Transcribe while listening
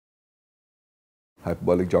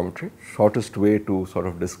hyperbolic geometry. Shortest way to sort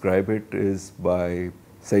of describe it is by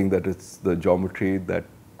saying that it's the geometry that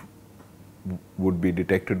would be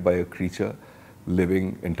detected by a creature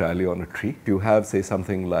living entirely on a tree. If you have, say,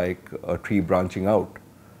 something like a tree branching out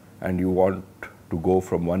and you want to go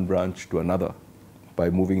from one branch to another by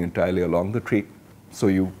moving entirely along the tree. So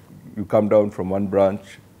you come down from one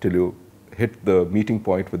branch till you hit the meeting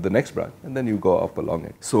point with the next branch, and then you go up along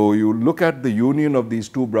it. So you look at the union of these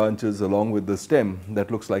two branches along with the stem, that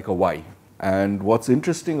looks like a Y. And what's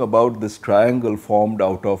interesting about this triangle formed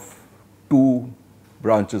out of two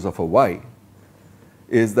branches of a Y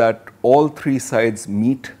is that all three sides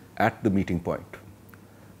meet at the meeting point.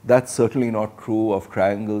 That's certainly not true of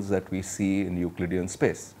triangles that we see in Euclidean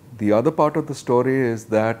space. The other part of the story is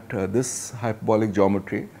that this hyperbolic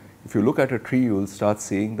geometry, if you look at a tree, you will start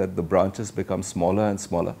seeing that the branches become smaller and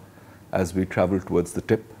smaller as we travel towards the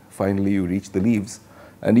tip. Finally, you reach the leaves.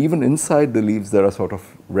 And even inside the leaves, there are sort of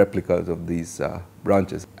replicas of these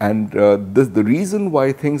branches. And the reason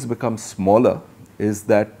why things become smaller is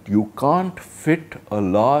that you can't fit a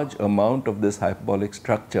large amount of this hyperbolic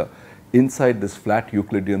structure inside this flat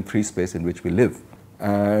Euclidean 3 space in which we live.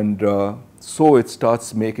 And so it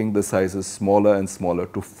starts making the sizes smaller and smaller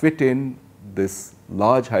to fit in this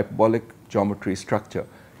large hyperbolic geometry structure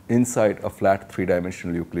inside a flat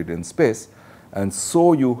 3-dimensional Euclidean space. And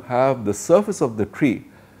so you have the surface of the tree,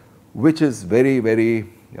 which is very, very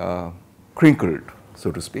crinkled,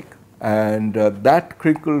 so to speak. And that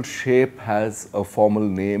crinkled shape has a formal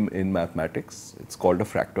name in mathematics. It's called a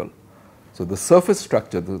fractal. So the surface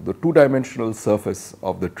structure, the 2-dimensional surface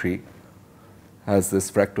of the tree has this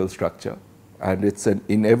fractal structure, and it's an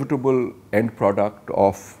inevitable end product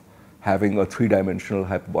of having a 3-dimensional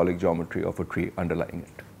hyperbolic geometry of a tree underlying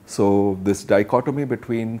it. So this dichotomy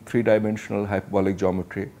between 3-dimensional hyperbolic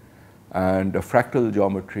geometry and a fractal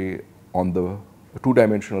geometry on the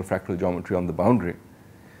 2-dimensional fractal geometry on the boundary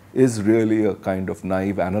is really a kind of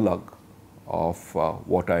naive analog of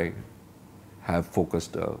what I have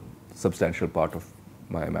focused a substantial part of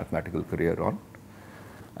my mathematical career on.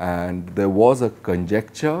 And there was a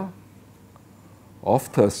conjecture of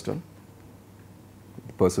Thurston,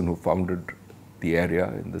 the person who founded the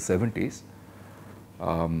area in the 70s,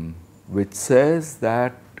 which says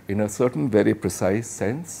that in a certain very precise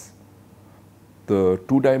sense, the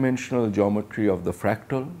 2-dimensional geometry of the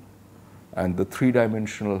fractal and the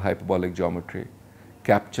 3-dimensional hyperbolic geometry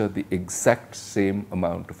capture the exact same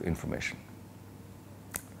amount of information.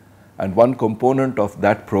 And one component of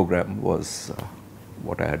that program was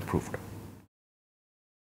what I had proved.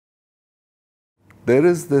 There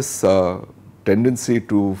is this tendency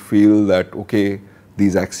to feel that, okay,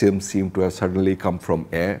 these axioms seem to have suddenly come from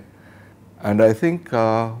air. And I think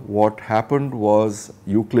what happened was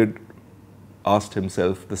Euclid asked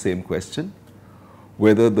himself the same question,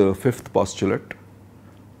 whether the fifth postulate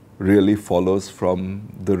really follows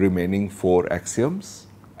from the remaining 4 axioms.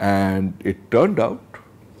 And it turned out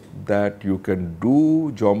that you can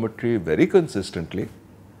do geometry very consistently,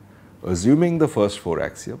 assuming the first 4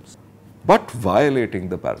 axioms, but violating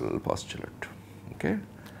the parallel postulate. Okay?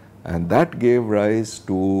 And that gave rise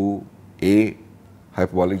to a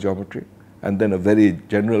hyperbolic geometry, and then a very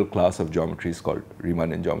general class of geometries called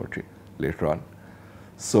Riemannian geometry later on.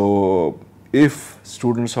 So if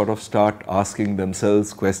students sort of start asking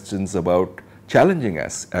themselves questions about challenging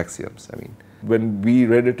axioms, I mean, when we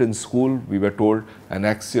read it in school, we were told an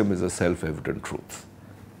axiom is a self-evident truth.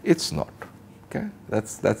 It's not. Okay?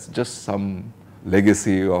 That's just some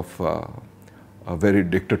legacy of a very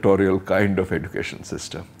dictatorial kind of education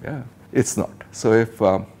system. Yeah, it's not. So if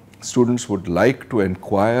students would like to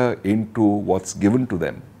inquire into what's given to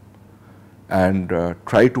them and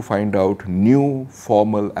try to find out new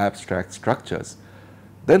formal abstract structures,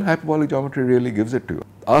 then hyperbolic geometry really gives it to you.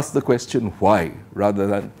 Ask the question why rather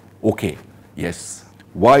than okay, yes,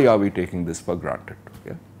 why are we taking this for granted?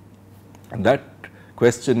 Yeah? And that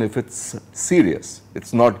question, if it's serious,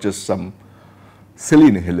 it's not just some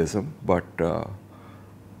silly nihilism, but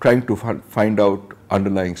trying to find out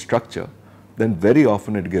underlying structure, then very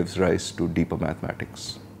often it gives rise to deeper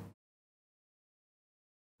mathematics.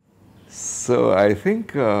 So I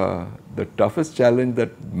think the toughest challenge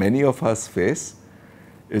that many of us face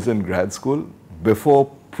is in grad school.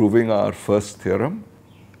 Before proving our first theorem,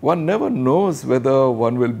 one never knows whether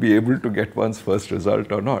one will be able to get one's first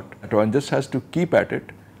result or not. One just has to keep at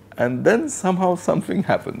it, and then somehow something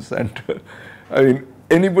happens. And I mean,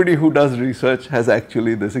 anybody who does research has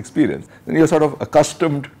actually this experience. And you're sort of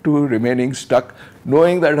accustomed to remaining stuck,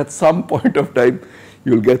 knowing that at some point of time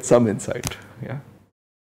you'll get some insight. Yeah.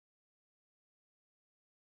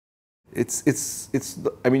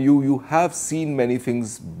 I mean, you have seen many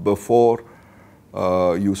things before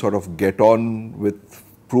you sort of get on with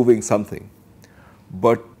proving something.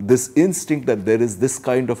 But this instinct that there is this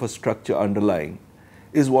kind of a structure underlying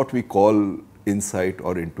is what we call insight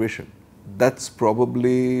or intuition. That's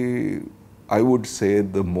probably, I would say,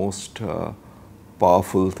 the most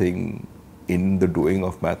powerful thing in the doing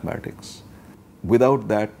of mathematics. Without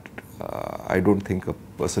that, I don't think a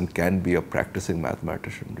person can be a practicing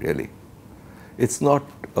mathematician, really. It's not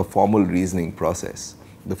a formal reasoning process.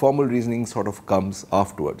 The formal reasoning sort of comes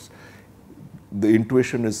afterwards. The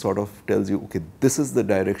intuition is sort of tells you, okay, this is the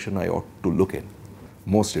direction I ought to look in.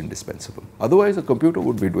 Most indispensable. Otherwise, a computer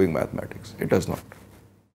would be doing mathematics. It does not.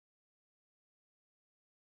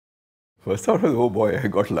 First thought was, oh boy, I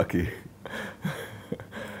got lucky.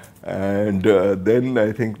 And then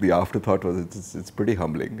I think the afterthought was, it's pretty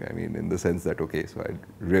humbling. I mean, in the sense that, okay, so I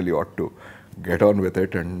really ought to get on with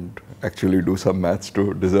it and actually do some maths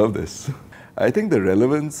to deserve this. I think the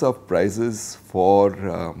relevance of prizes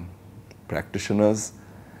for practitioners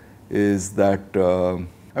is that,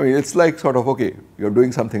 I mean, it's like sort of, okay, you're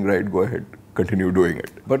doing something right, go ahead, continue doing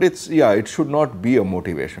it. But it should not be a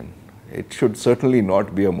motivation. It should certainly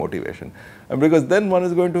not be a motivation. And because then one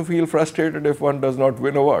is going to feel frustrated if one does not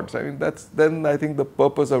win awards. I mean, then I think the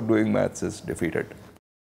purpose of doing maths is defeated.